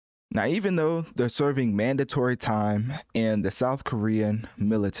Now, even though they're serving mandatory time in the South Korean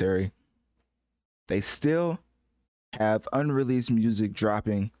military, they still have unreleased music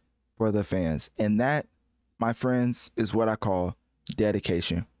dropping for the fans. And that, my friends, is what I call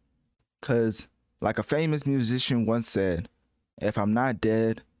dedication. Because, like a famous musician once said, if I'm not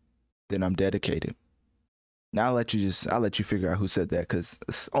dead, then I'm dedicated. Now I'll let you figure out who said that because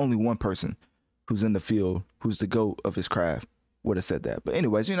it's only one person who's in the field who's the goat of his craft would have said that. But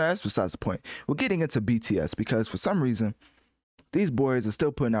anyways, that's besides the point. We're getting into BTS because for some reason these boys are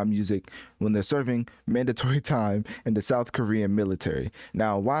still putting out music when they're serving mandatory time in the South Korean military.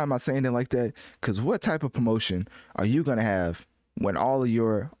 Now, why am I saying it like that? Because what type of promotion are you gonna have when all of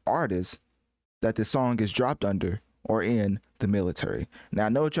your artists that the song is dropped under or in the military? Now I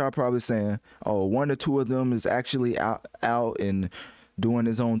know what y'all probably saying, oh, one or two of them is actually out and doing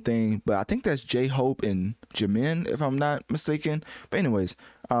his own thing, but I think that's J Hope and Jimin, if I'm not mistaken. But anyways,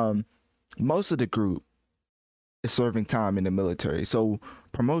 most of the group is serving time in the military, so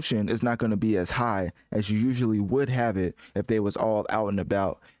promotion is not going to be as high as you usually would have it if they was all out and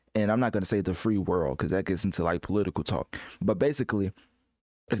about. And I'm not going to say the free world because that gets into like political talk, but basically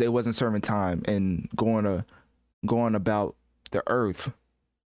if they wasn't serving time and going about the earth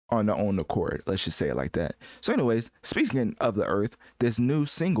on their own accord. Let's just say it like that. So, anyways, speaking of the earth, this new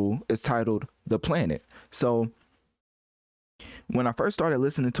single is titled The Planet. So, when I first started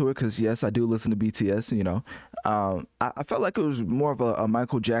listening to it, because yes, I do listen to BTS, I felt like it was more of a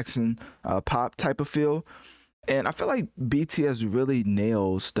Michael Jackson pop type of feel. And I feel like BTS really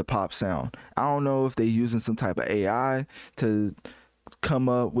nails the pop sound. I don't know if they're using some type of AI to come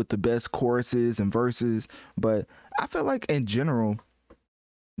up with the best choruses and verses, but I feel like in general,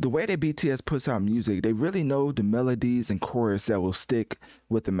 the way that BTS puts out music, they really know the melodies and chorus that will stick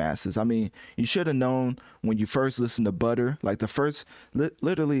with the masses. I mean, you should have known when you first listened to Butter, like the first,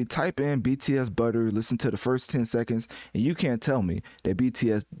 literally type in BTS Butter, listen to the first 10 seconds, and you can't tell me that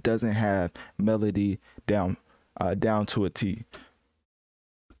BTS doesn't have melody down to a T.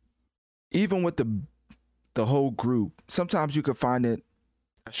 Even with the whole group, sometimes you could find it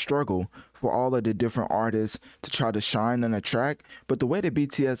a struggle for all of the different artists to try to shine on a track. But the way that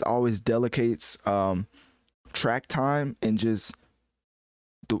BTS always delicates track time and just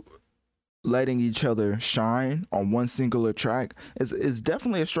the, letting each other shine on one singular track is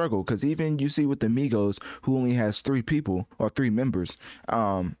definitely a struggle. Because even you see with the Migos, who only has three people or three members,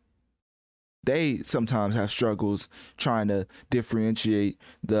 they sometimes have struggles trying to differentiate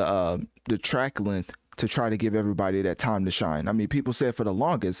the track length to try to give everybody that time to shine. I mean, people said for the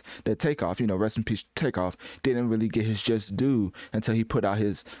longest that Takeoff, rest in peace, Takeoff, didn't really get his just due until he put out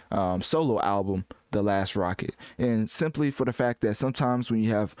his solo album, The Last Rocket. And simply for the fact that sometimes when you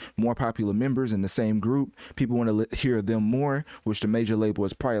have more popular members in the same group, people want to hear them more, which the major label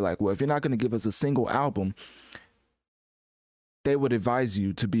is probably like, well, if you're not going to give us a single album, they would advise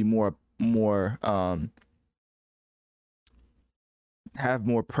you to be more have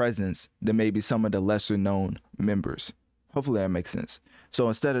more presence than maybe some of the lesser known members. Hopefully that makes sense. So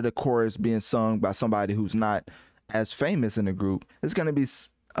instead of the chorus being sung by somebody who's not as famous in the group, it's going to be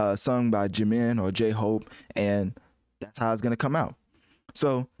sung by Jimin or J Hope, and that's how it's going to come out.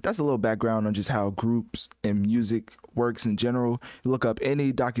 So that's a little background on just how groups and music works in general. Look up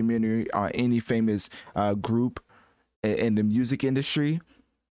any documentary on any famous group in the music industry,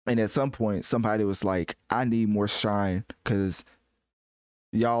 and at some point somebody was like, I need more shine because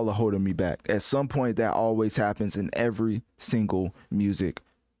y'all are holding me back. At some point that always happens in every single music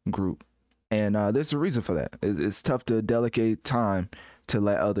group, and there's a reason for that. It's tough to delegate time to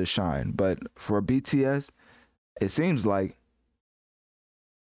let others shine, but for BTS it seems like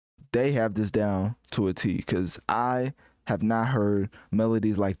they have this down to a T, because I have not heard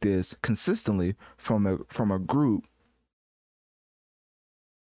melodies like this consistently from a group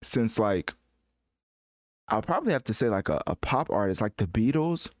since, like, I'll probably have to say like a pop artist like the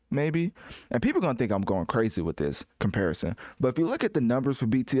Beatles, maybe. And people are gonna think I'm going crazy with this comparison. But if you look at the numbers for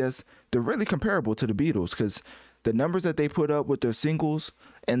BTS, they're really comparable to the Beatles, because the numbers that they put up with their singles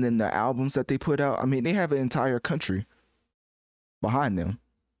and then the albums that they put out, I mean, they have an entire country behind them.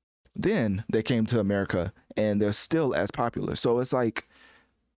 Then they came to America and they're still as popular. So it's like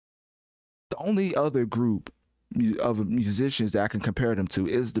the only other group of musicians that I can compare them to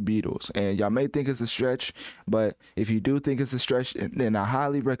is the Beatles. And y'all may think it's a stretch, but if you do think it's a stretch, then I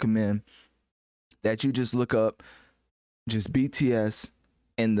highly recommend that you just look up just BTS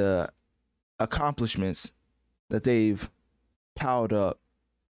and the accomplishments that they've piled up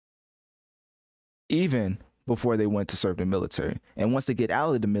even before they went to serve the military. And once they get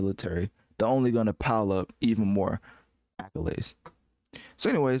out of the military, they're only going to pile up even more accolades. So,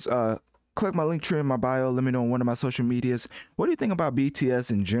 anyways, click my link tree in my bio. Let me know on one of my social medias. What do you think about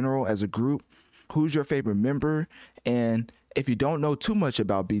BTS in general as a group? Who's your favorite member? And if you don't know too much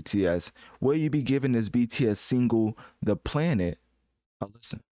about BTS, will you be giving this BTS single, The Planet, a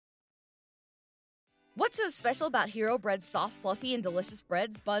listen? What's so special about Hero Bread's soft, fluffy, and delicious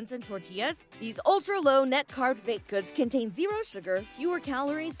breads, buns, and tortillas? These ultra-low net-carb baked goods contain zero sugar, fewer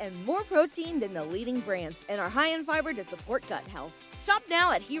calories, and more protein than the leading brands, and are high in fiber to support gut health. Shop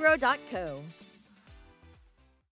now at hero.co.